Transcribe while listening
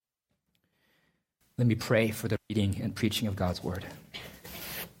Let me pray for the reading and preaching of God's word.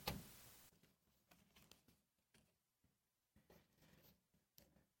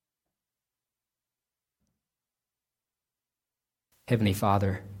 Heavenly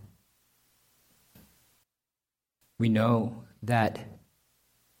Father, we know that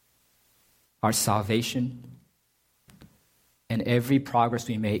our salvation and every progress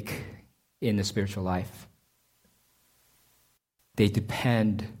we make in the spiritual life, they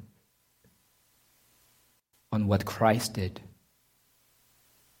depend on what Christ did,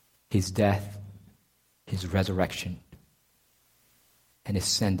 his death, his resurrection, and his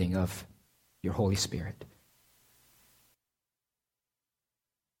sending of your Holy Spirit.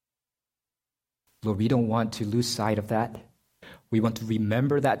 Lord, we don't want to lose sight of that. We want to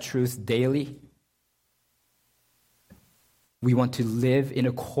remember that truth daily. We want to live in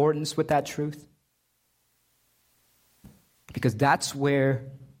accordance with that truth. Because that's where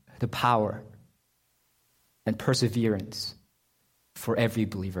the power and perseverance for every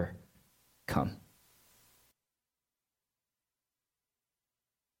believer come.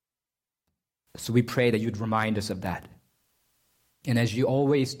 So we pray that you'd remind us of that. And as you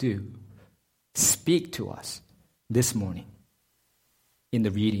always do, speak to us this morning in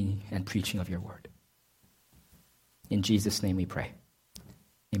the reading and preaching of your word. In Jesus' name we pray.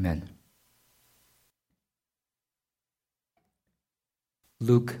 Amen.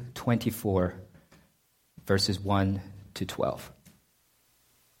 Luke 24, verses 1 to 12.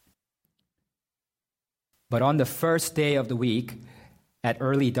 But on the first day of the week, at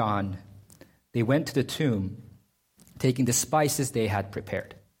early dawn, they went to the tomb, taking the spices they had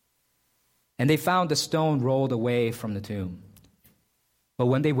prepared. And they found the stone rolled away from the tomb. But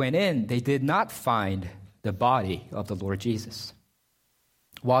when they went in, they did not find the body of the Lord Jesus.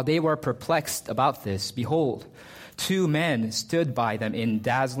 While they were perplexed about this, behold, two men stood by them in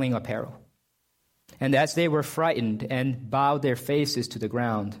dazzling apparel. And as they were frightened and bowed their faces to the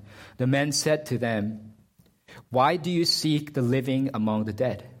ground, the men said to them, "Why do you seek the living among the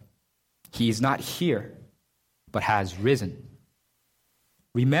dead? He is not here, but has risen.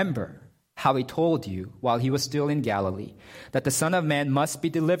 Remember how he told you while he was still in Galilee, that the Son of Man must be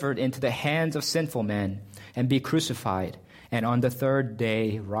delivered into the hands of sinful men and be crucified, and on the third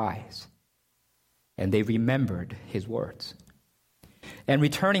day rise." And they remembered his words. And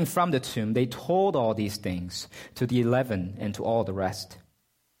returning from the tomb, they told all these things to the 11 and to all the rest.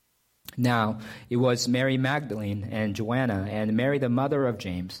 Now it was Mary Magdalene and Joanna and Mary the mother of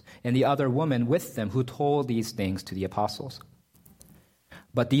James and the other woman with them who told these things to the apostles.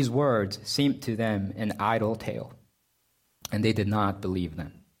 But these words seemed to them an idle tale, and they did not believe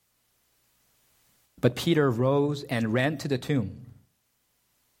them. But Peter rose and ran to the tomb.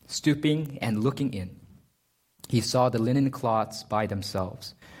 Stooping and looking in, he saw the linen cloths by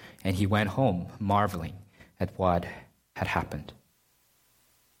themselves, and he went home marveling at what had happened.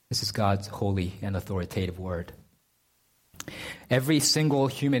 This is God's holy and authoritative word. Every single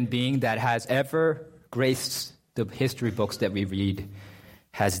human being that has ever graced the history books that we read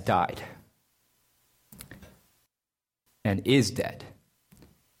has died and is dead,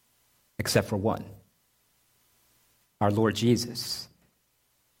 except for one, our Lord Jesus.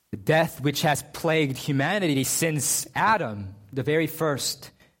 The death which has plagued humanity since Adam, the very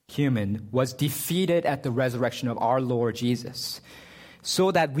first human, was defeated at the resurrection of our Lord Jesus,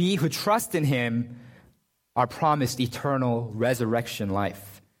 so that we who trust in him are promised eternal resurrection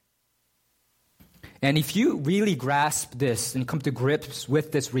life. And if you really grasp this and come to grips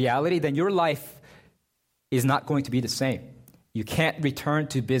with this reality, then your life is not going to be the same. You can't return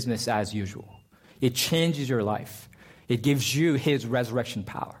to business as usual. It changes your life. It gives you his resurrection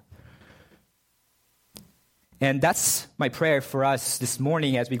power. And that's my prayer for us this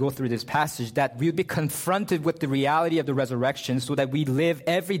morning as we go through this passage, that we'll be confronted with the reality of the resurrection so that we live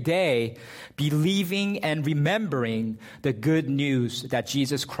every day believing and remembering the good news that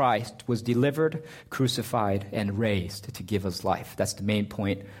Jesus Christ was delivered, crucified, and raised to give us life. That's the main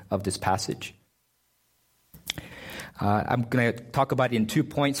point of this passage. I'm going to talk about it in 2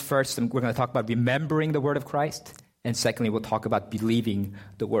 points. First, we're going to talk about remembering the word of Christ. And secondly, we'll talk about believing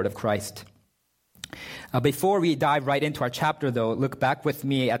the word of Christ. Before we dive right into our chapter, though, look back with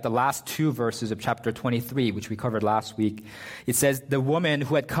me at the last 2 verses of chapter 23, which we covered last week. It says, "The woman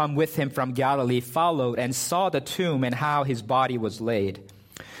who had come with him from Galilee followed and saw the tomb and how his body was laid.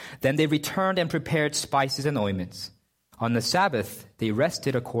 Then they returned and prepared spices and ointments. On the Sabbath, they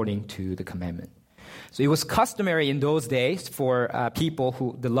rested according to the commandment." So it was customary in those days for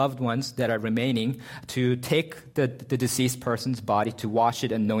people, the loved ones that are remaining, to take the deceased person's body, to wash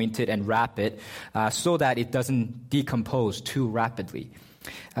it, anoint it, and wrap it so that it doesn't decompose too rapidly.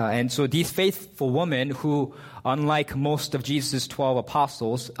 And so these faithful women who, unlike most of Jesus' 12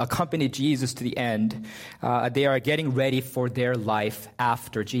 apostles, accompanied Jesus to the end, they are getting ready for their life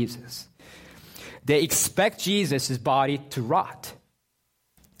after Jesus. They expect Jesus' body to rot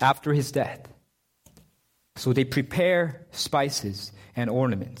after his death. So they prepare spices and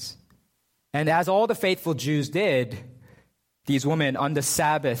ornaments. And as all the faithful Jews did, these women on the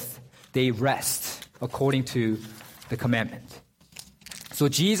Sabbath, they rest according to the commandment. So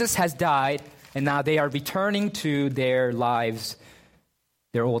Jesus has died, and now they are returning to their lives,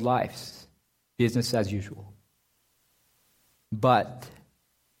 their old lives, business as usual. But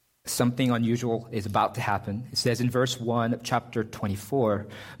something unusual is about to happen. It says in verse 1 of chapter 24,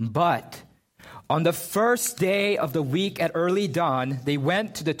 "But on the first day of the week at early dawn, they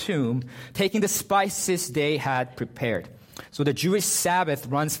went to the tomb, taking the spices they had prepared." So the Jewish Sabbath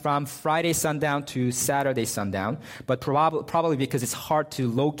runs from Friday sundown to Saturday sundown, but probably because it's hard to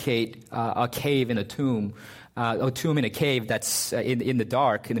locate a cave in a tomb in a cave that's in the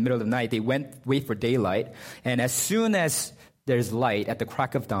dark, in the middle of the night, they wait for daylight. And as soon as there's light at the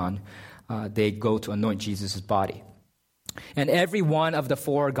crack of dawn, they go to anoint Jesus' body. And every one of the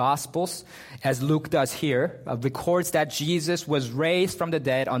four Gospels, as Luke does here, records that Jesus was raised from the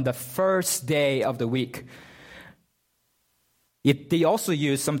dead on the first day of the week. They also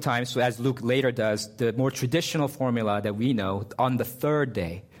use sometimes, so as Luke later does, the more traditional formula that we know, on the third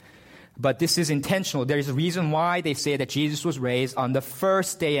day. But this is intentional. There is a reason why they say that Jesus was raised on the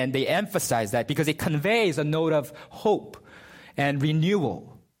first day, and they emphasize that because it conveys a note of hope and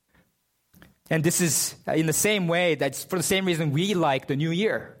renewal. And this is in the same way, that's for the same reason we like the new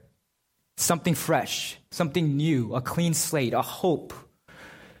year. Something fresh, something new, a clean slate, a hope,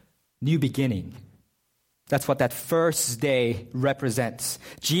 new beginning. That's what that first day represents.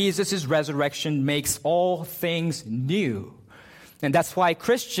 Jesus' resurrection makes all things new. And that's why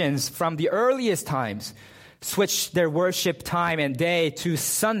Christians from the earliest times switched their worship time and day to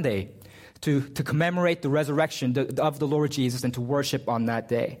Sunday to commemorate the resurrection of the Lord Jesus and to worship on that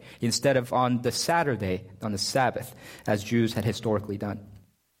day instead of on the Saturday, on the Sabbath, as Jews had historically done.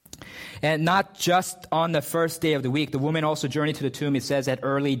 And not just on the first day of the week, the woman also journeyed to the tomb, it says, at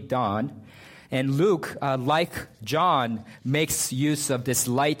early dawn. And Luke, like John, makes use of this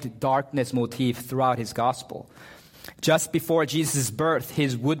light-darkness motif throughout his gospel. Just before Jesus' birth,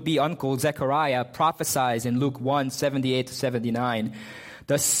 his would-be uncle, Zechariah, prophesies in Luke 1:78-79,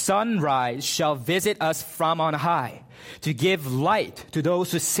 "The sunrise shall visit us from on high, to give light to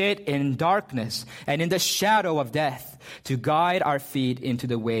those who sit in darkness and in the shadow of death, to guide our feet into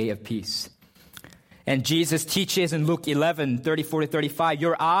the way of peace." And Jesus teaches in Luke 11:34-35,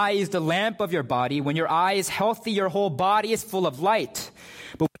 "Your eye is the lamp of your body. When your eye is healthy, your whole body is full of light.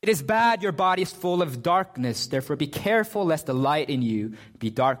 But when it is bad, your body is full of darkness. Therefore be careful lest the light in you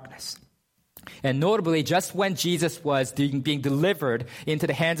be darkness." And notably, just when Jesus was being delivered into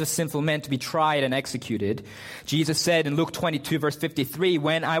the hands of sinful men to be tried and executed, Jesus said in Luke 22:53,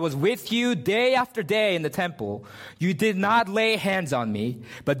 "When I was with you day after day in the temple, you did not lay hands on me,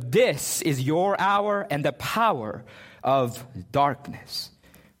 but this is your hour and the power of darkness."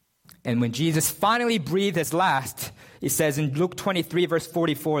 And when Jesus finally breathed his last, it says in Luke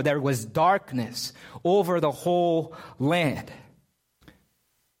 23:44, there was darkness over the whole land.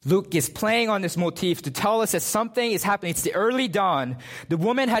 Luke is playing on this motif to tell us that something is happening. It's the early dawn. The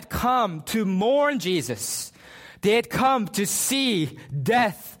woman had come to mourn Jesus. They had come to see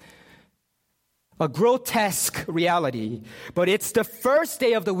death, a grotesque reality. But it's the first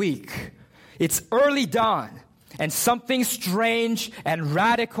day of the week. It's early dawn. And something strange and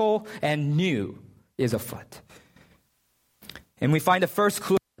radical and new is afoot. And we find the first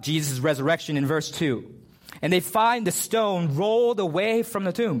clue of Jesus' resurrection in verse 2. And they find the stone rolled away from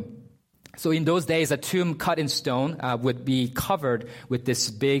the tomb. So in those days, a tomb cut in stone would be covered with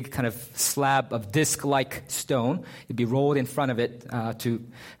this big kind of slab of disc-like stone. It'd be rolled in front of it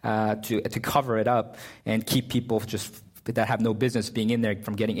to cover it up and keep people that have no business being in there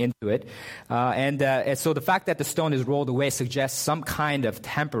from getting into it. And so the fact that the stone is rolled away suggests some kind of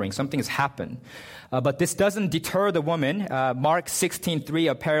tampering. Something has happened. But this doesn't deter the woman. Mark 16:3,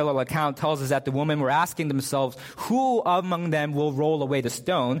 a parallel account, tells us that the women were asking themselves, who among them will roll away the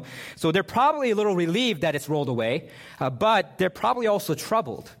stone? So they're probably a little relieved that it's rolled away, but they're probably also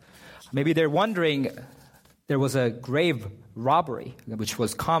troubled. Maybe they're wondering, there was a grave robbery, which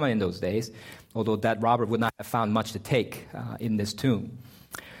was common in those days, although that robber would not have found much to take in this tomb.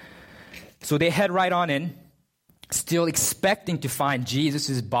 So they head right on in, still expecting to find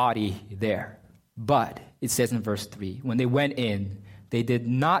Jesus' body there. But it says in verse 3, when they went in, they did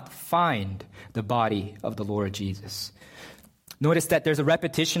not find the body of the Lord Jesus. Notice that there's a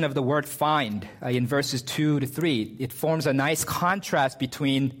repetition of the word find in verses 2 to 3. It forms a nice contrast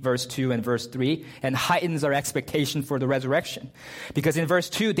between verse 2 and verse 3 and heightens our expectation for the resurrection. Because in verse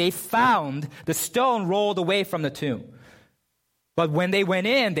 2, they found the stone rolled away from the tomb. But when they went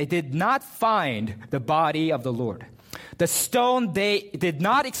in, they did not find the body of the Lord. The stone they did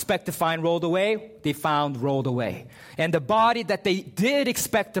not expect to find rolled away, they found rolled away. And the body that they did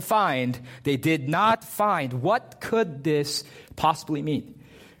expect to find, they did not find. What could this possibly mean?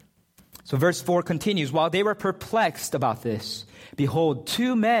 So verse 4 continues, while they were perplexed about this, behold,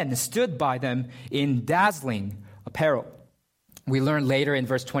 2 men stood by them in dazzling apparel. We learn later in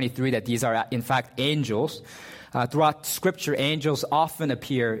verse 23 that these are in fact angels. Throughout Scripture, angels often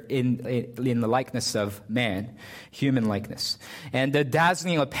appear in the likeness of man, human likeness. And the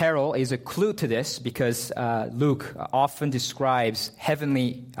dazzling apparel is a clue to this because Luke often describes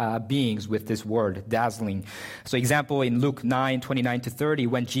heavenly beings with this word, dazzling. So example, in Luke 9:29-30,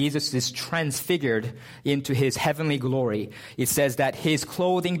 when Jesus is transfigured into his heavenly glory, it says that his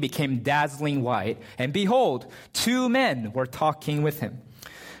clothing became dazzling white, and behold, 2 men were talking with him.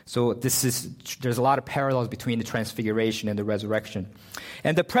 So there's a lot of parallels between the transfiguration and the resurrection.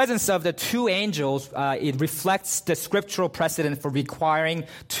 And the presence of the 2 angels, it reflects the scriptural precedent for requiring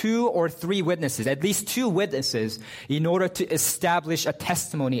 2 or 3 witnesses, at least 2 witnesses, in order to establish a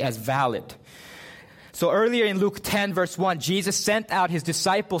testimony as valid. So earlier in Luke 10, verse 1, Jesus sent out his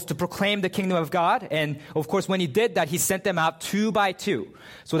disciples to proclaim the kingdom of God. And of course, when he did that, he sent them out 2 by 2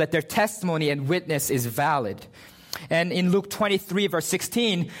 so that their testimony and witness is valid. And in Luke 23, verse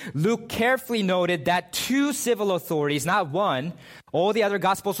 16, Luke carefully noted that 2 civil authorities, not 1. All the other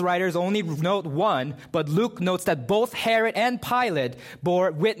Gospels writers only note 1, but Luke notes that both Herod and Pilate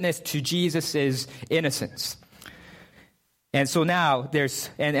bore witness to Jesus' innocence. And so now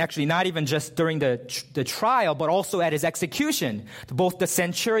and actually not even just during the trial, but also at his execution, both the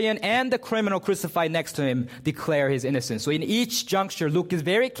centurion and the criminal crucified next to him declare his innocence. So in each juncture, Luke is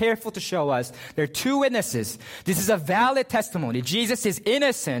very careful to show us there are 2 witnesses. This is a valid testimony. Jesus is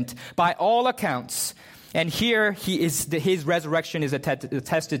innocent by all accounts. And here his resurrection is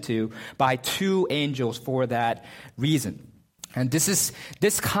attested to by 2 angels for that reason. And this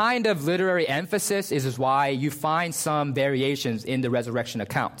kind of literary emphasis is why you find some variations in the resurrection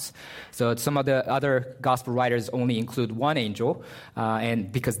accounts. So some of the other gospel writers only include 1 angel, and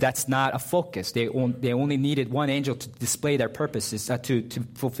because that's not a focus. They only needed 1 angel to display their purposes, to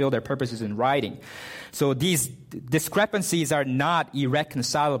fulfill their purposes in writing. So these discrepancies are not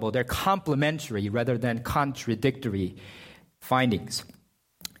irreconcilable. They're complementary rather than contradictory findings.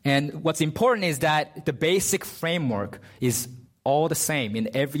 And what's important is that the basic framework is all the same in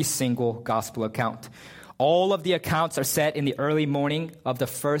every single gospel account. All of the accounts are set in the early morning of the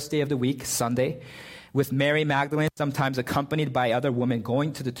first day of the week, Sunday, with Mary Magdalene, sometimes accompanied by other women,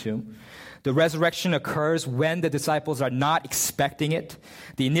 going to the tomb. The resurrection occurs when the disciples are not expecting it.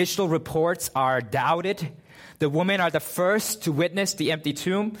 The initial reports are doubted. The women are the first to witness the empty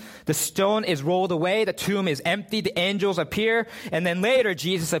tomb. The stone is rolled away. The tomb is empty. The angels appear. And then later,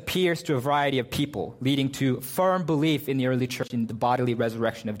 Jesus appears to a variety of people, leading to firm belief in the early church in the bodily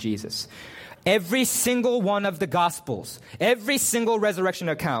resurrection of Jesus. Every single one of the Gospels, every single resurrection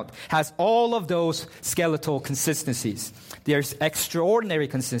account has all of those skeletal consistencies. There's extraordinary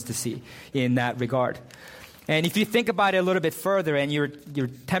consistency in that regard. And if you think about it a little bit further and you're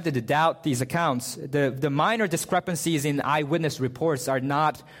tempted to doubt these accounts, the minor discrepancies in eyewitness reports are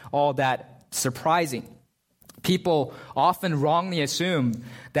not all that surprising. People often wrongly assume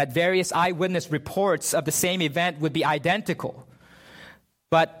that various eyewitness reports of the same event would be identical,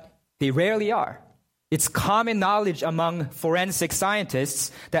 but they rarely are. It's common knowledge among forensic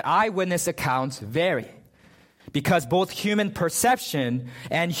scientists that eyewitness accounts vary because both human perception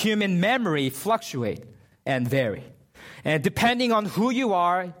and human memory fluctuate and vary. And depending on who you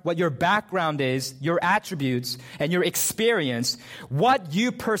are, what your background is, your attributes, and your experience, what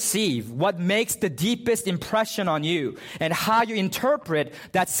you perceive, what makes the deepest impression on you, and how you interpret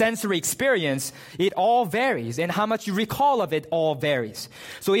that sensory experience, it all varies. And how much you recall of it all varies.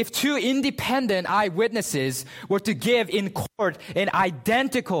 So if 2 independent eyewitnesses were to give in court an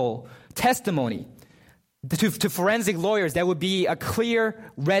identical testimony, to forensic lawyers, that would be a clear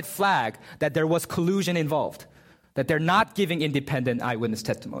red flag that there was collusion involved, that they're not giving independent eyewitness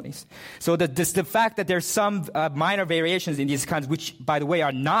testimonies. So the fact that there's some minor variations in these kinds, which, by the way,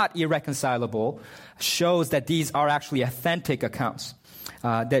 are not irreconcilable, shows that these are actually authentic accounts.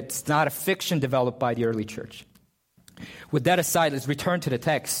 That's not a fiction developed by the early church. With that aside, let's return to the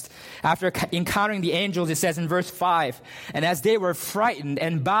text. After encountering the angels, it says in verse 5, "And as they were frightened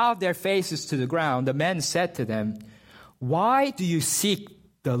and bowed their faces to the ground, the men said to them, why do you seek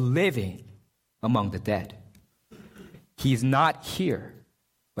the living among the dead? He is not here,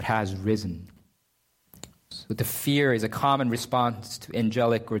 but has risen. So the fear is a common response to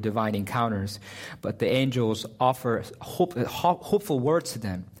angelic or divine encounters, but the angels offer hopeful words to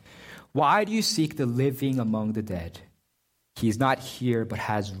them. Why do you seek the living among the dead? He is not here, but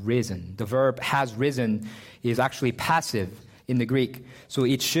has risen. The verb has risen is actually passive in the Greek, so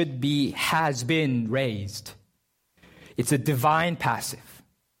it should be has been raised. It's a divine passive.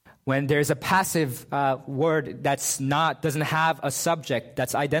 When there's a passive word doesn't have a subject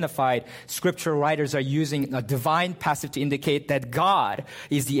that's identified, scripture writers are using a divine passive to indicate that God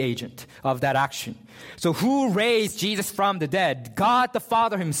is the agent of that action. So who raised Jesus from the dead? God the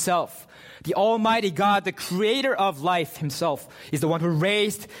Father himself. The Almighty God, the creator of life himself, is the one who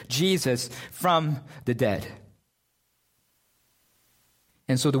raised Jesus from the dead.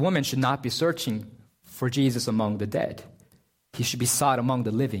 And so the woman should not be searching for Jesus among the dead. He should be sought among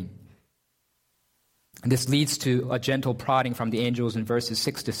the living. And this leads to a gentle prodding from the angels in verses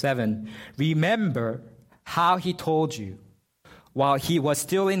 6 to 7. Remember how he told you while he was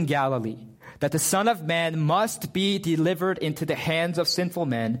still in Galilee, that the Son of Man must be delivered into the hands of sinful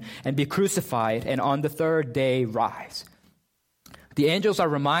men and be crucified, and on the third day rise. The angels are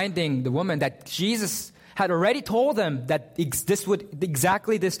reminding the woman that Jesus had already told them that this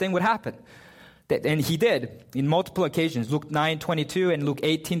thing would happen. And he did in multiple occasions. Luke 9:22 and Luke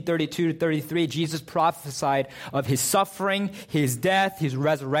 18:32-33, Jesus prophesied of his suffering, his death, his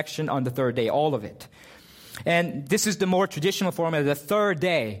resurrection on the third day, all of it. And this is the more traditional form of the third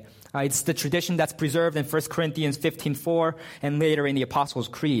day. It's the tradition that's preserved in 1 Corinthians 15:4 and later in the Apostles'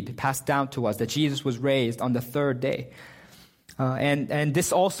 Creed, passed down to us, that Jesus was raised on the third day. And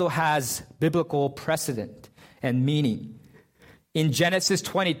this also has biblical precedent and meaning. In Genesis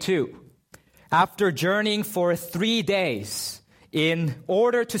 22, after journeying for 3 days in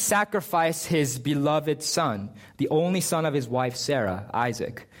order to sacrifice his beloved son, the only son of his wife Sarah,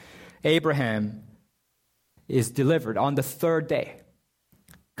 Isaac, Abraham is delivered on the third day.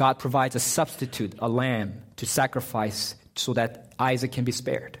 God provides a substitute, a lamb, to sacrifice so that Isaac can be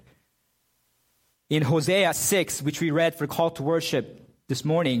spared. In Hosea 6, which we read for call to worship this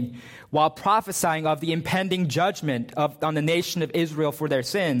morning, while prophesying of the impending judgment on the nation of Israel for their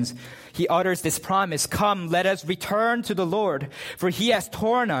sins, he utters this promise, "Come, let us return to the Lord, for he has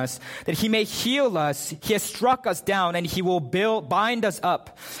torn us, that he may heal us. He has struck us down, and he will bind us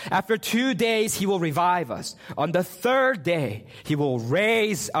up. After 2 days, he will revive us. On the third day, he will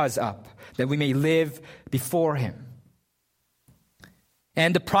raise us up, that we may live before him."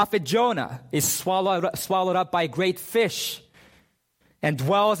 And the prophet Jonah is swallowed up by a great fish and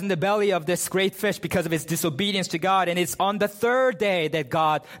dwells in the belly of this great fish because of his disobedience to God. And it's on the third day that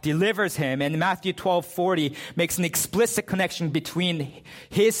God delivers him. And Matthew 12:40 makes an explicit connection between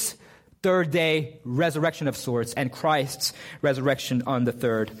his third day resurrection of sorts and Christ's resurrection on the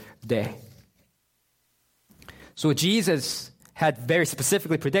third day. So Jesus had very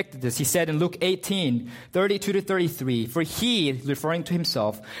specifically predicted this. He said in Luke 18:32-33, "For he," referring to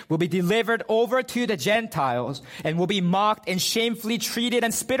himself, "will be delivered over to the Gentiles and will be mocked and shamefully treated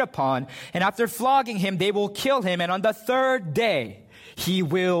and spit upon. And after flogging him, they will kill him. And on the third day, he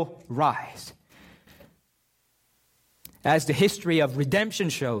will rise." As the history of redemption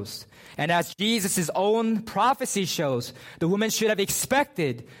shows, and as Jesus' own prophecy shows, the woman should have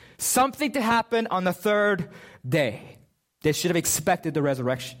expected something to happen on the third day. They should have expected the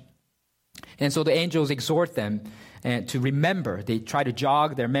resurrection. And so the angels exhort them to remember. They try to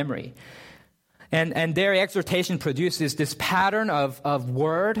jog their memory. And their exhortation produces this pattern of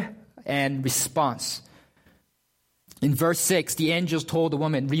word and response. In verse 6, the angels told the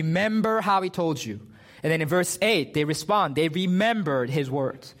woman, "Remember how he told you." And then in verse 8, they respond. They remembered his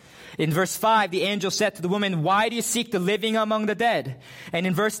words. In verse 5, the angel said to the woman, "Why do you seek the living among the dead?" And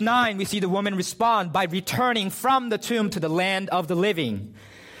in verse 9, we see the woman respond by returning from the tomb to the land of the living.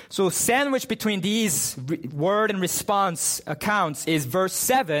 So sandwiched between these word and response accounts is verse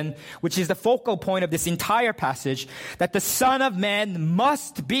 7, which is the focal point of this entire passage, that the Son of Man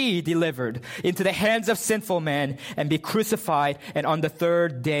must be delivered into the hands of sinful men and be crucified, and on the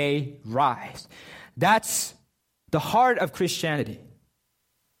third day rise. That's the heart of Christianity.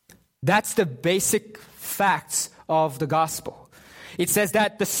 That's the basic facts of the gospel. It says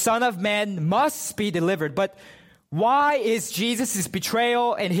that the Son of Man must be delivered. But why is Jesus'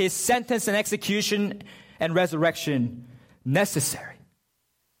 betrayal and his sentence and execution and resurrection necessary?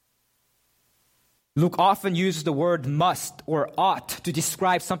 Luke often uses the word must or ought to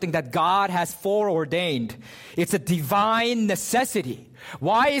describe something that God has foreordained. It's a divine necessity.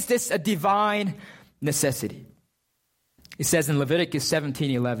 Why is this a divine necessity? It says in Leviticus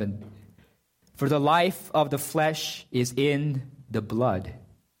 17:11, "For the life of the flesh is in the blood,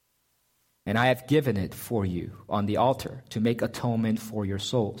 and I have given it for you on the altar to make atonement for your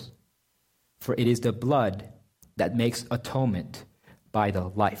souls. For it is the blood that makes atonement by the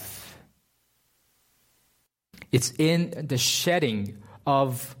life." It's in the shedding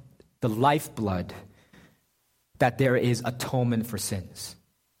of the lifeblood that there is atonement for sins.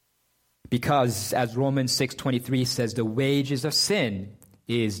 Because, as Romans 6:23 says, the wages of sin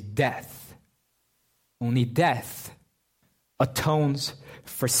is death. Only death atones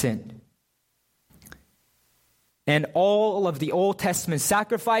for sin. And all of the Old Testament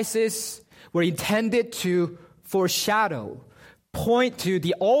sacrifices were intended to foreshadow, point to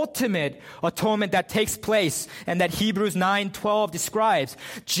the ultimate atonement that takes place and that Hebrews 9:12 describes.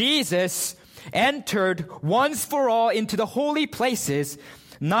 Jesus entered once for all into the holy places,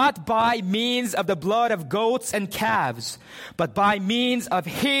 not by means of the blood of goats and calves, but by means of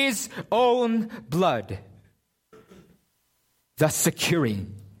his own blood, thus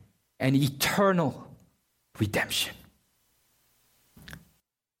securing an eternal redemption.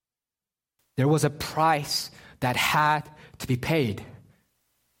 There was a price that had to be paid.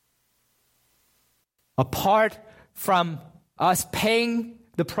 Apart from us paying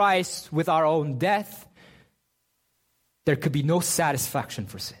the price with our own death, there could be no satisfaction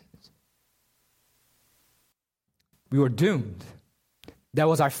for sins. We were doomed. That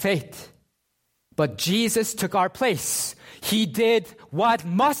was our fate. But Jesus took our place. He did what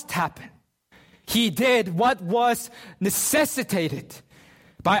must happen. He did what was necessitated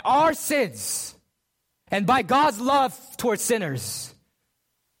by our sins and by God's love towards sinners.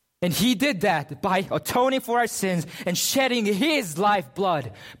 And he did that by atoning for our sins and shedding his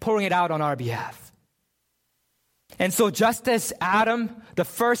lifeblood, pouring it out on our behalf. And so just as Adam, the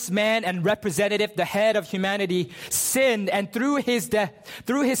first man and representative, the head of humanity, sinned, and through his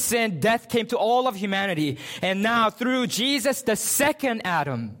sin, death came to all of humanity. And now through Jesus, the second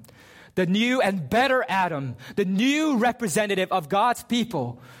Adam, the new and better Adam, the new representative of God's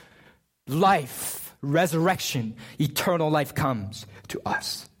people, life, resurrection, eternal life comes to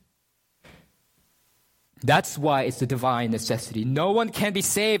us. That's why it's a divine necessity. No one can be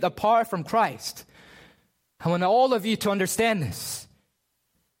saved apart from Christ. I want all of you to understand this.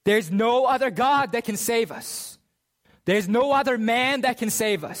 There's no other God that can save us. There's no other man that can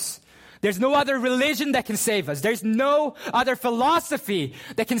save us. There's no other religion that can save us. There's no other philosophy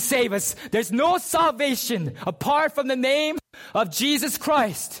that can save us. There's no salvation apart from the name of Jesus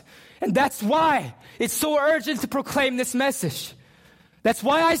Christ. And that's why it's so urgent to proclaim this message. That's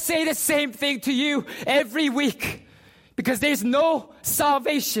why I say the same thing to you every week. Because there's no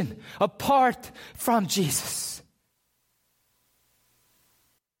salvation apart from Jesus.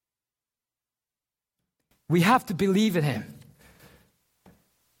 We have to believe in him.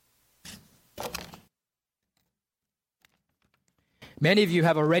 Many of you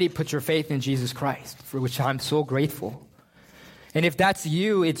have already put your faith in Jesus Christ, for which I'm so grateful. And if that's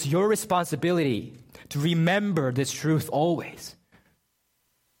you, it's your responsibility to remember this truth always.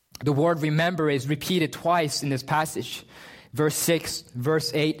 The word remember is repeated twice in this passage. Verse 6,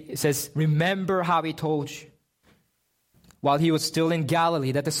 verse 8, it says, "Remember how he told you, while he was still in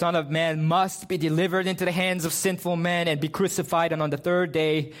Galilee, that the Son of Man must be delivered into the hands of sinful men and be crucified and on the third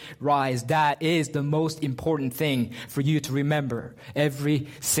day rise." That is the most important thing for you to remember every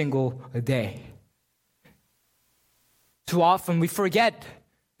single day. Too often we forget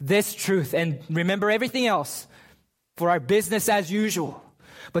this truth and remember everything else for our business as usual.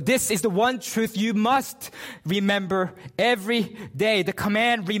 But this is the one truth you must remember every day. The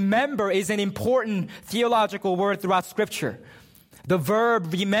command remember is an important theological word throughout Scripture. The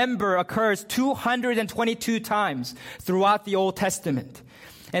verb remember occurs 222 times throughout the Old Testament.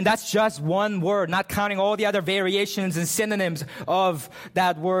 And that's just one word, not counting all the other variations and synonyms of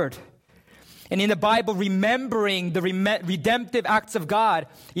that word. And in the Bible, remembering the redemptive acts of God,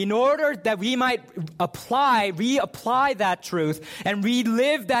 in order that we might reapply that truth and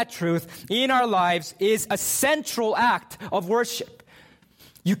relive that truth in our lives, is a central act of worship.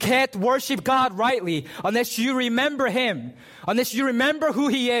 You can't worship God rightly unless you remember him, unless you remember who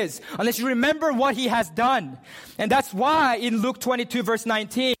he is, unless you remember what he has done. And that's why in Luke 22, verse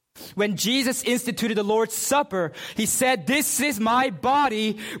 19, when Jesus instituted the Lord's Supper, he said, "This is my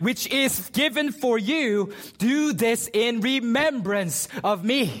body, which is given for you. Do this in remembrance of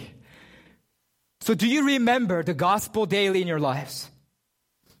me." So do you remember the gospel daily in your lives?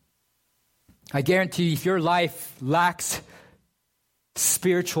 I guarantee you, if your life lacks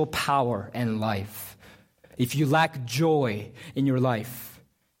spiritual power and life, if you lack joy in your life,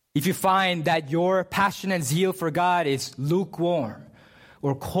 If you find that your passion and zeal for God is lukewarm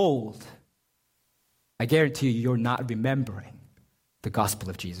or cold, I guarantee you, you're not remembering the gospel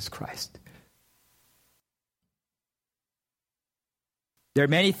of Jesus Christ. There are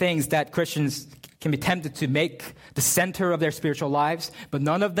many things that Christians can be tempted to make the center of their spiritual lives, but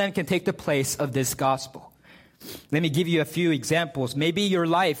none of them can take the place of this gospel. Let me give you a few examples. Maybe your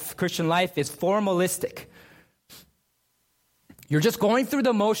life, Christian life, is formalistic. You're just going through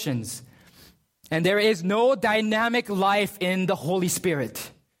the motions, and there is no dynamic life in the Holy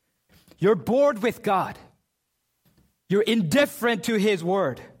Spirit. You're bored with God. You're indifferent to His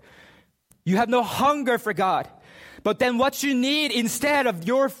Word. You have no hunger for God. But then what you need instead of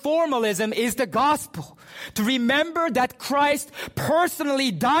your formalism is the gospel. To remember that Christ personally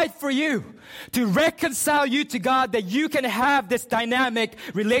died for you, to reconcile you to God, that you can have this dynamic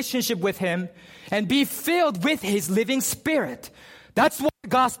relationship with Him and be filled with His living Spirit. That's what the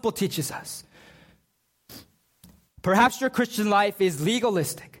gospel teaches us. Perhaps your Christian life is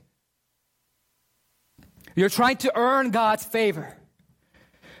legalistic. You're trying to earn God's favor.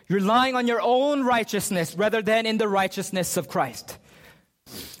 You're relying on your own righteousness rather than in the righteousness of Christ.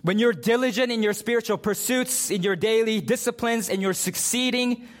 When you're diligent in your spiritual pursuits, in your daily disciplines, and you're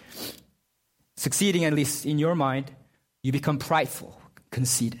succeeding at least in your mind, you become prideful,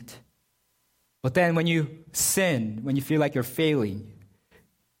 conceited. But then when you sin, when you feel like you're failing,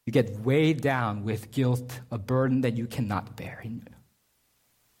 you get weighed down with guilt, a burden that you cannot bear.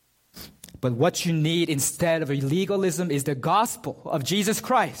 But what you need instead of legalism is the gospel of Jesus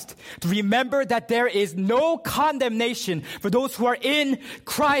Christ. To remember that there is no condemnation for those who are in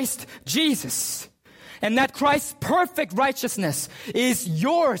Christ Jesus. And that Christ's perfect righteousness is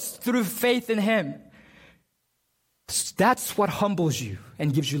yours through faith in Him. That's what humbles you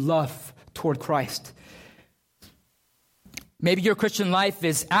and gives you love toward Christ. Maybe your Christian life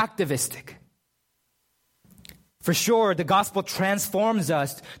is activistic. For sure, the gospel transforms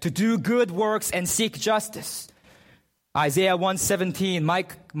us to do good works and seek justice. Isaiah 1:17,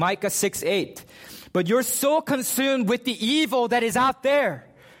 Micah 6:8. But you're so consumed with the evil that is out there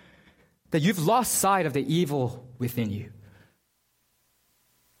that you've lost sight of the evil within you.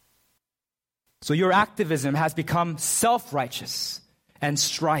 So your activism has become self-righteous and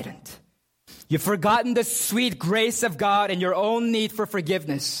strident. You've forgotten the sweet grace of God and your own need for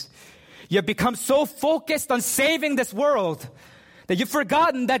forgiveness. You've become so focused on saving this world that you've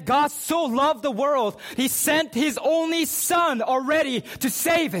forgotten that God so loved the world, He sent His only Son already to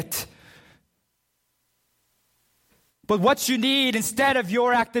save it. But what you need instead of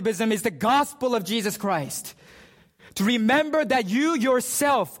your activism is the gospel of Jesus Christ. To remember that you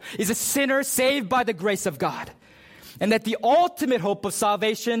yourself is a sinner saved by the grace of God. And that the ultimate hope of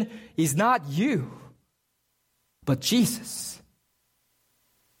salvation is not you, but Jesus.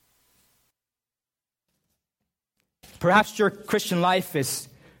 Perhaps your Christian life is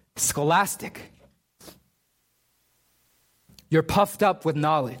scholastic. You're puffed up with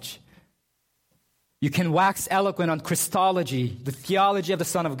knowledge. You can wax eloquent on Christology, the theology of the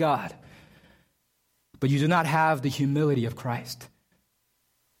Son of God. But you do not have the humility of Christ.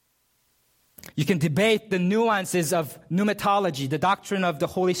 You can debate the nuances of pneumatology, the doctrine of the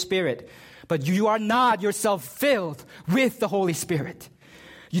Holy Spirit. But you are not yourself filled with the Holy Spirit.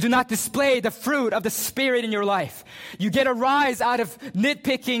 You do not display the fruit of the Spirit in your life. You get a rise out of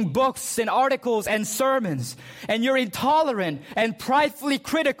nitpicking books and articles and sermons. And you're intolerant and pridefully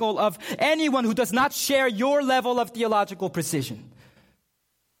critical of anyone who does not share your level of theological precision.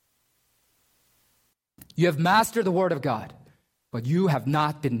 You have mastered the Word of God, but you have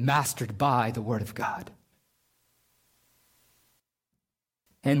not been mastered by the Word of God.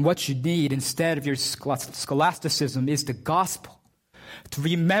 And what you need instead of your scholasticism is the gospel. To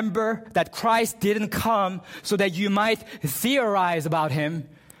remember that Christ didn't come so that you might theorize about Him,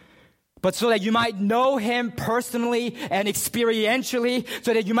 but so that you might know Him personally and experientially,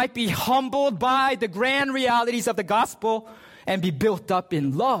 so that you might be humbled by the grand realities of the gospel and be built up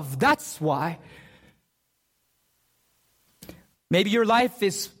in love. That's why. Maybe your life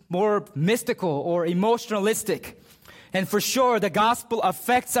is more mystical or emotionalistic. And for sure, the gospel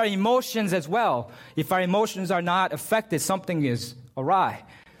affects our emotions as well. If our emotions are not affected, something is awry.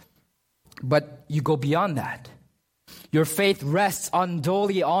 But you go beyond that. Your faith rests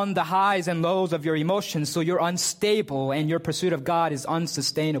unduly on the highs and lows of your emotions, so you're unstable and your pursuit of God is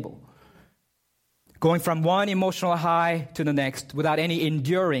unsustainable. Going from one emotional high to the next without any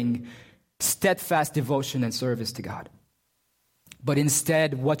enduring, steadfast devotion and service to God. But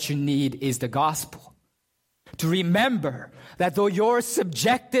instead, what you need is the gospel. To remember that though your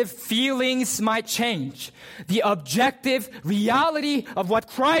subjective feelings might change, the objective reality of what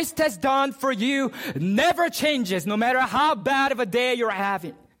Christ has done for you never changes, no matter how bad of a day you're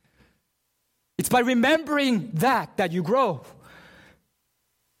having. It's by remembering that you grow.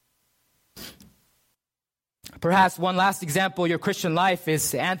 Perhaps one last example, your Christian life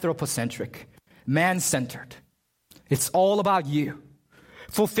is anthropocentric, man-centered. It's all about you,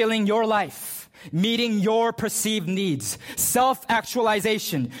 fulfilling your life, meeting your perceived needs,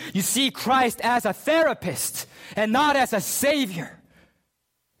 self-actualization. You see Christ as a therapist and not as a savior.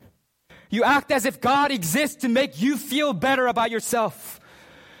 You act as if God exists to make you feel better about yourself.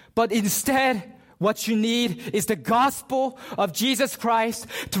 But instead, what you need is the gospel of Jesus Christ,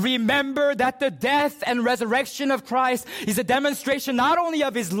 to remember that the death and resurrection of Christ is a demonstration not only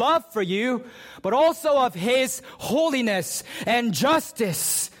of His love for you, but also of His holiness and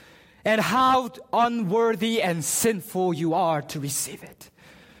justice, and how unworthy and sinful you are to receive it.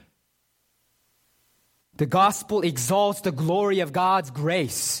 The gospel exalts the glory of God's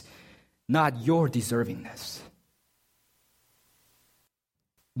grace, not your deservingness.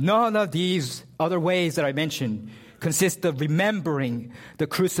 None of these other ways that I mentioned consist of remembering the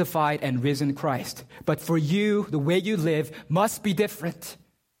crucified and risen Christ. But for you, the way you live must be different.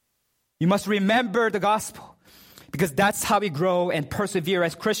 You must remember the gospel, because that's how we grow and persevere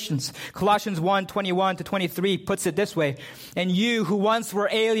as Christians. Colossians 1:21-23 puts it this way: "And you who once were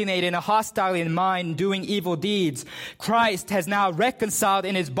alienated and hostile in mind, doing evil deeds, Christ has now reconciled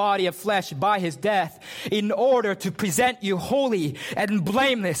in His body of flesh by His death, in order to present you holy and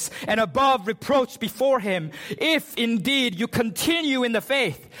blameless and above reproach before Him, if indeed you continue in the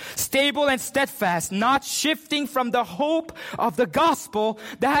faith, stable and steadfast, not shifting from the hope of the gospel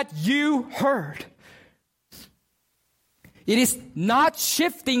that you heard." It is not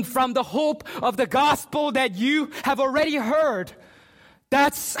shifting from the hope of the gospel that you have already heard.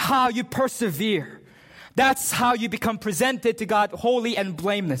 That's how you persevere. That's how you become presented to God holy and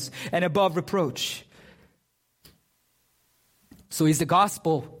blameless and above reproach. So is the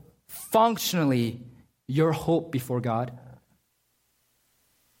gospel functionally your hope before God?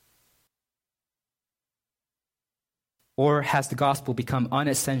 Or has the gospel become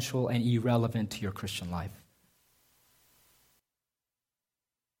unessential and irrelevant to your Christian life?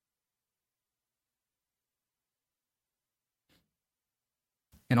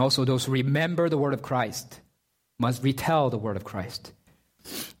 And also those who remember the word of Christ must retell the word of Christ.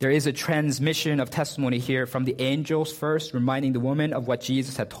 There is a transmission of testimony here from the angels first, reminding the woman of what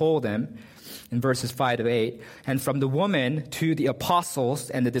Jesus had told them in verses 5-8, and from the woman to the apostles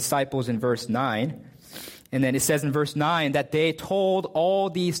and the disciples in verse 9. And then it says in verse 9 that they told all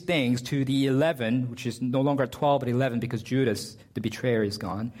these things to the 11, which is no longer 12 but 11 because Judas, the betrayer, is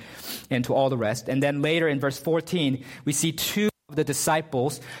gone, and to all the rest. And then later in verse 14, we see two of the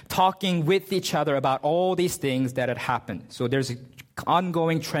disciples talking with each other about all these things that had happened. So there's an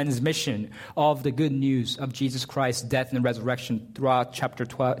ongoing transmission of the good news of Jesus Christ's death and resurrection throughout chapter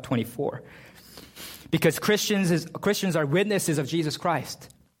 24. Because Christians are witnesses of Jesus Christ.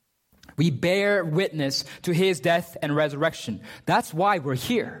 We bear witness to His death and resurrection. That's why we're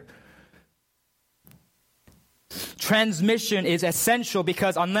here. Transmission is essential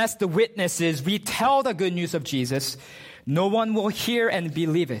because unless the witnesses retell the good news of Jesus, no one will hear and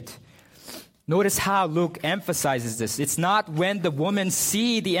believe it. Notice how Luke emphasizes this. It's not when the women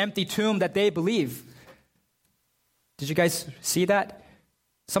see the empty tomb that they believe. Did you guys see that?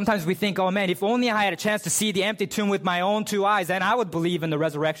 Sometimes we think, oh man, if only I had a chance to see the empty tomb with my own two eyes, then I would believe in the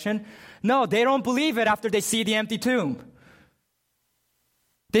resurrection. No, they don't believe it after they see the empty tomb.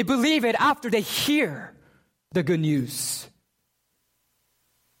 They believe it after they hear the good news.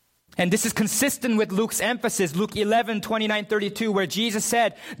 And this is consistent with Luke's emphasis, Luke 11:29-32, where Jesus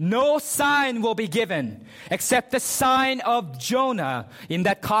said, "No sign will be given except the sign of Jonah." In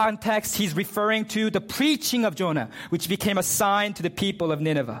that context, He's referring to the preaching of Jonah, which became a sign to the people of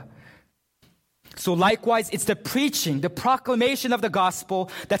Nineveh. So likewise, it's the preaching, the proclamation of the gospel,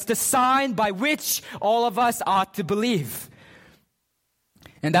 that's the sign by which all of us ought to believe.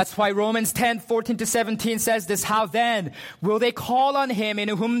 And that's why Romans 10:14-17 says this: "How then will they call on Him in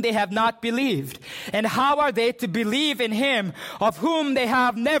whom they have not believed? And how are they to believe in Him of whom they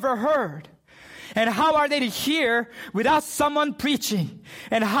have never heard? And how are they to hear without someone preaching?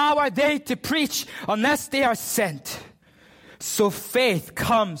 And how are they to preach unless they are sent?" So faith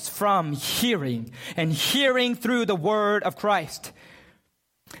comes from hearing, and hearing through the word of Christ.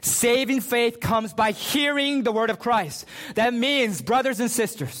 Saving faith comes by hearing the word of Christ. That means, brothers and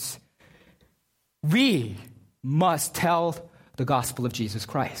sisters, we must tell the gospel of Jesus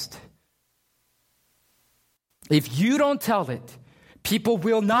Christ. If you don't tell it, people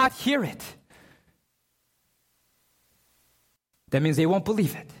will not hear it. That means they won't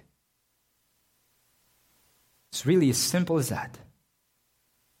believe it. It's really as simple as that.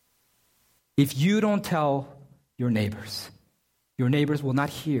 If you don't tell your neighbors will not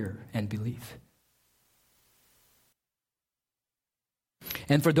hear and believe.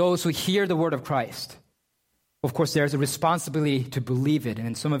 And for those who hear the word of Christ, of course, there's a responsibility to believe it.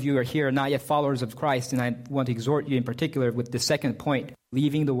 And some of you are here, not yet followers of Christ, and I want to exhort you in particular with the second point,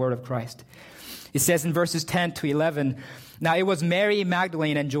 leaving the word of Christ. It says in verses 10 to 11, "Now it was Mary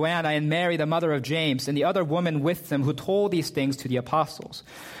Magdalene and Joanna and Mary, the mother of James, and the other woman with them who told these things to the apostles.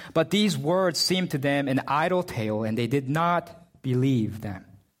 But these words seemed to them an idle tale, and they did not believe them."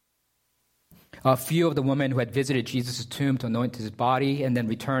 A few of the women who had visited Jesus' tomb to anoint his body and then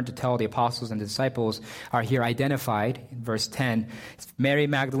returned to tell the apostles and the disciples are here identified in verse 10. It's Mary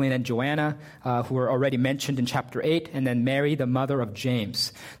Magdalene and Joanna, who were already mentioned in chapter 8, and then Mary, the mother of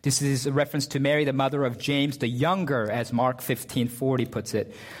James. This is a reference to Mary, the mother of James the younger, as Mark 15:40 puts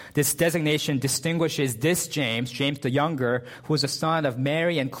it. This designation distinguishes this James the younger, who was a son of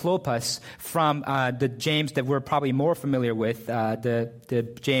Mary and Clopas, from the James that we're probably more familiar with,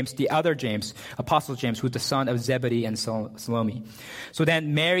 the other James, Apostle James, who's the son of Zebedee and Salome. So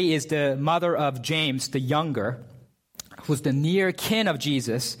then Mary is the mother of James the younger, who's the near kin of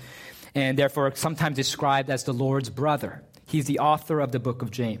Jesus, and therefore sometimes described as the Lord's brother. He's the author of the book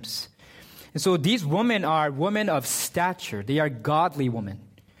of James. And so these women are women of stature. They are godly women.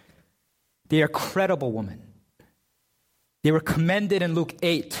 They are credible women. They were commended in Luke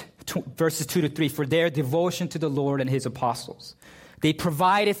 8, verses 2 to 3, for their devotion to the Lord and his apostles. They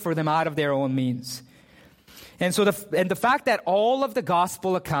provided for them out of their own means. And so the fact that all of the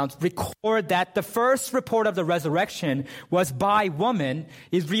gospel accounts record that the first report of the resurrection was by woman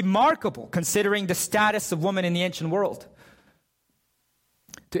is remarkable, considering the status of women in the ancient world.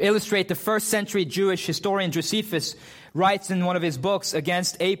 To illustrate, the first century Jewish historian Josephus writes in one of his books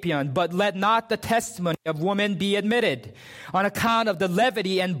against Apion, "But let not the testimony of women be admitted on account of the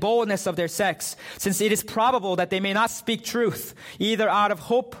levity and boldness of their sex, since it is probable that they may not speak truth, either out of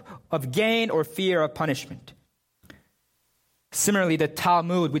hope of gain or fear of punishment." Similarly, the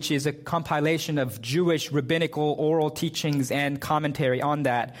Talmud, which is a compilation of Jewish rabbinical oral teachings and commentary on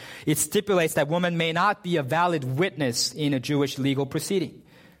that, it stipulates that women may not be a valid witness in a Jewish legal proceeding.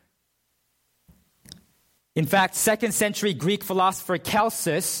 In fact, 2nd century Greek philosopher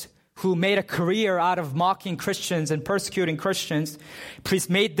Celsus, who made a career out of mocking Christians and persecuting Christians,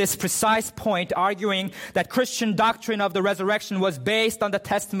 made this precise point, arguing that Christian doctrine of the resurrection was based on the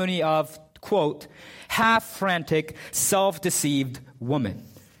testimony of, quote, half-frantic, self-deceived woman.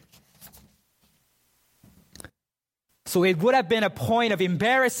 So it would have been a point of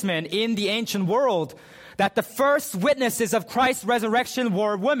embarrassment in the ancient world that the first witnesses of Christ's resurrection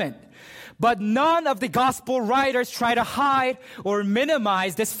were women. But none of the gospel writers try to hide or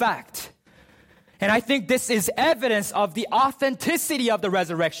minimize this fact. And I think this is evidence of the authenticity of the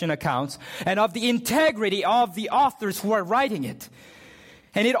resurrection accounts and of the integrity of the authors who are writing it.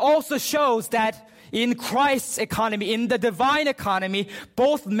 And it also shows that in Christ's economy, in the divine economy,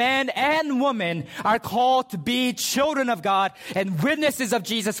 both man and woman are called to be children of God and witnesses of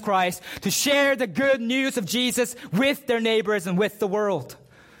Jesus Christ, to share the good news of Jesus with their neighbors and with the world.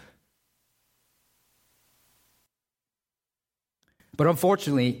 But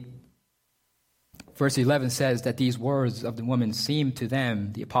unfortunately, verse 11 says that these words of the woman seemed to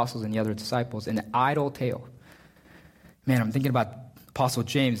them, the apostles and the other disciples, an idle tale. Man, I'm thinking about Apostle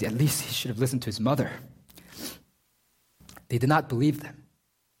James. At least he should have listened to his mother. They did not believe them.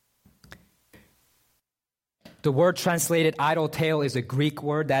 The word translated idle tale is a Greek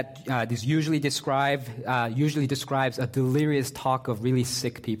word that usually describes a delirious talk of really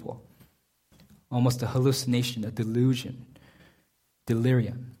sick people. Almost a hallucination, a delusion.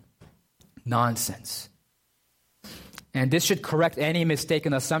 Delirium, nonsense. And this should correct any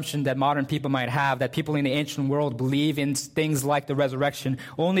mistaken assumption that modern people might have, that people in the ancient world believe in things like the resurrection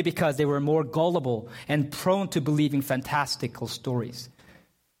only because they were more gullible and prone to believing fantastical stories.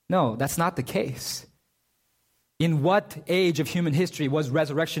 No, that's not the case. In what age of human history was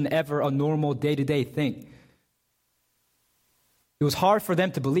resurrection ever a normal day-to-day thing? It was hard for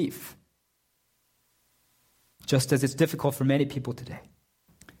them to believe, just as it's difficult for many people today.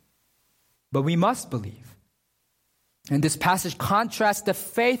 But we must believe. And this passage contrasts the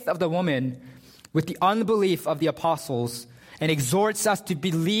faith of the woman with the unbelief of the apostles and exhorts us to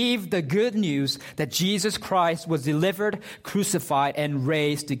believe the good news that Jesus Christ was delivered, crucified, and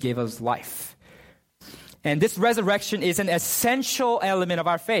raised to give us life. And this resurrection is an essential element of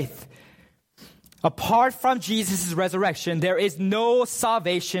our faith. Apart from Jesus' resurrection, there is no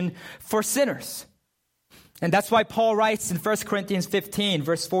salvation for sinners. And that's why Paul writes in 1 Corinthians 15,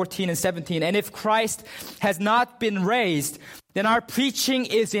 verse 14 and 17, and if Christ has not been raised, then our preaching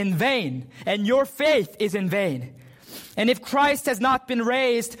is in vain, and your faith is in vain. And if Christ has not been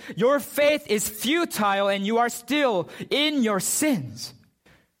raised, your faith is futile, and you are still in your sins.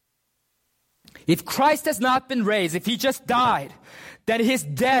 If Christ has not been raised, if he just died, then his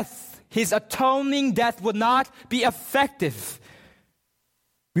death, his atoning death would not be effective.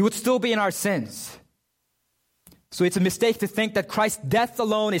 We would still be in our sins. So it's a mistake to think that Christ's death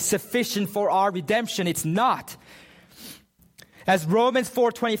alone is sufficient for our redemption. It's not. As Romans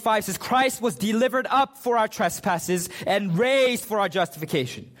 4:25 says, Christ was delivered up for our trespasses and raised for our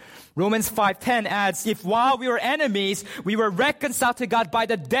justification. Romans 5:10 adds, if while we were enemies, we were reconciled to God by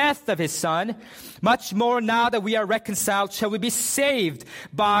the death of his Son, much more now that we are reconciled, shall we be saved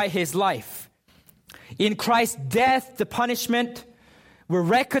by his life. In Christ's death, the punishment, we're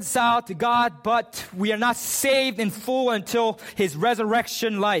reconciled to God, but we are not saved in full until his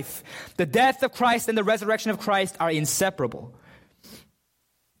resurrection life. The death of Christ and the resurrection of Christ are inseparable.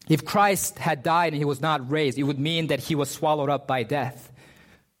 If Christ had died and he was not raised, it would mean that he was swallowed up by death.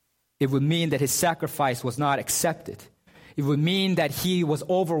 It would mean that his sacrifice was not accepted. It would mean that he was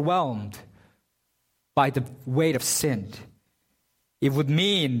overwhelmed by the weight of sin. It would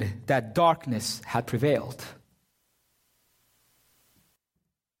mean that darkness had prevailed.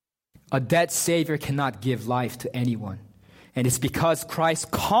 A dead Savior cannot give life to anyone. And it's because Christ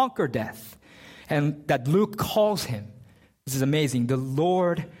conquered death and that Luke calls him, this is amazing, the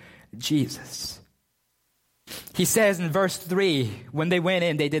Lord Jesus. He says in verse 3, when they went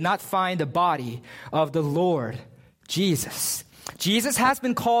in, they did not find the body of the Lord Jesus. Jesus has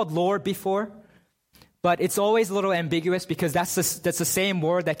been called Lord before, but it's always a little ambiguous because that's the same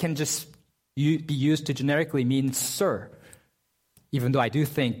word that can just be used to generically mean sir, even though I do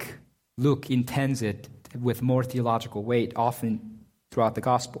think Luke intends it with more theological weight often throughout the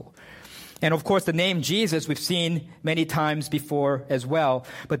gospel. And of course, the name Jesus we've seen many times before as well,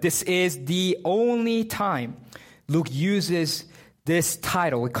 but this is the only time Luke uses this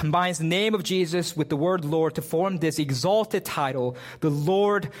title. It combines the name of Jesus with the word Lord to form this exalted title, the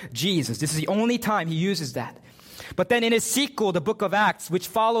Lord Jesus. This is the only time he uses that. But then in his sequel, the book of Acts, which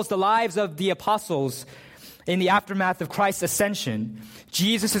follows the lives of the apostles in the aftermath of Christ's ascension,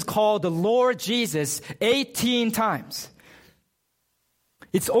 Jesus is called the Lord Jesus 18 times.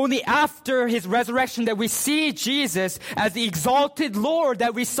 It's only after his resurrection that we see Jesus as the exalted Lord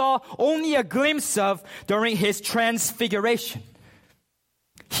that we saw only a glimpse of during his transfiguration.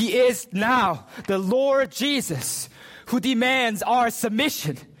 He is now the Lord Jesus who demands our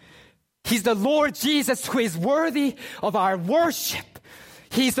submission. He's the Lord Jesus who is worthy of our worship.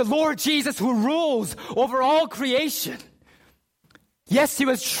 He's the Lord Jesus who rules over all creation. Yes, he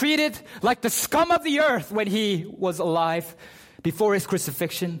was treated like the scum of the earth when he was alive before his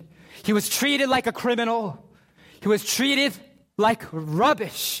crucifixion. He was treated like a criminal. He was treated like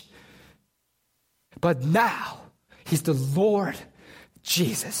rubbish. But now, he's the Lord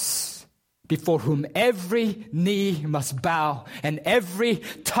Jesus, before whom every knee must bow and every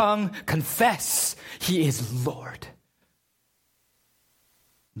tongue confess he is Lord.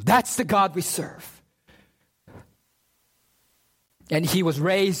 That's the God we serve. And he was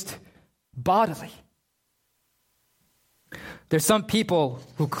raised bodily. There's some people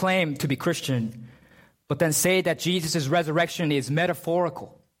who claim to be Christian, but then say that Jesus' resurrection is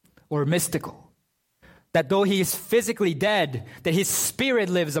metaphorical or mystical. That though he is physically dead, that his spirit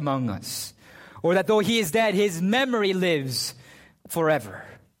lives among us. Or that though he is dead, his memory lives forever.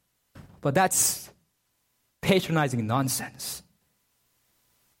 But that's patronizing nonsense.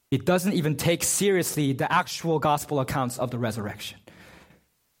 It doesn't even take seriously the actual gospel accounts of the resurrection.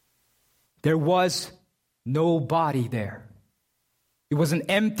 There was no body there. It was an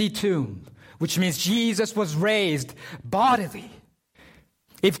empty tomb, which means Jesus was raised bodily.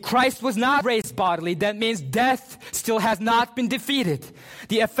 If Christ was not raised bodily, that means death still has not been defeated.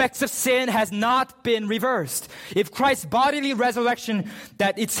 The effects of sin has not been reversed. If Christ's bodily resurrection,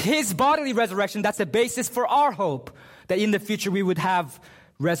 that it's his bodily resurrection, that's the basis for our hope, that in the future we would have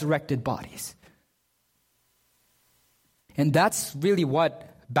resurrected bodies. And that's really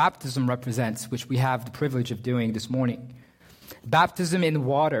what baptism represents, which we have the privilege of doing this morning. Baptism in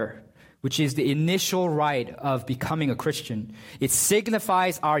water, which is the initial rite of becoming a Christian, it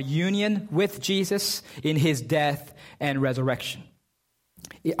signifies our union with Jesus in his death and resurrection.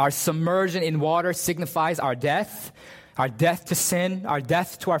 Our submersion in water signifies our death to sin, our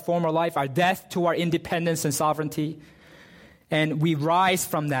death to our former life, our death to our independence and sovereignty. And we rise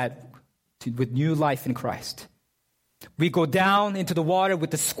from that with new life in Christ. We go down into the water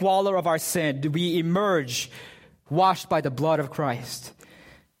with the squalor of our sin. We emerge washed by the blood of Christ.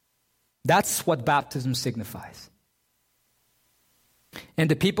 That's what baptism signifies. And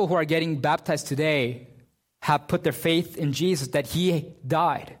the people who are getting baptized today have put their faith in Jesus, that He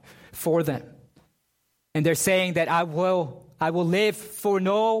died for them. And they're saying that I will live for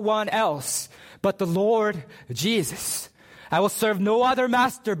no one else but the Lord Jesus. I will serve no other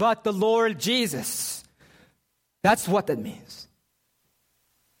master but the Lord Jesus. That's what that means.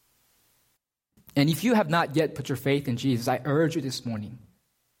 And if you have not yet put your faith in Jesus, I urge you this morning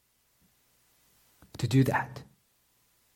to do that.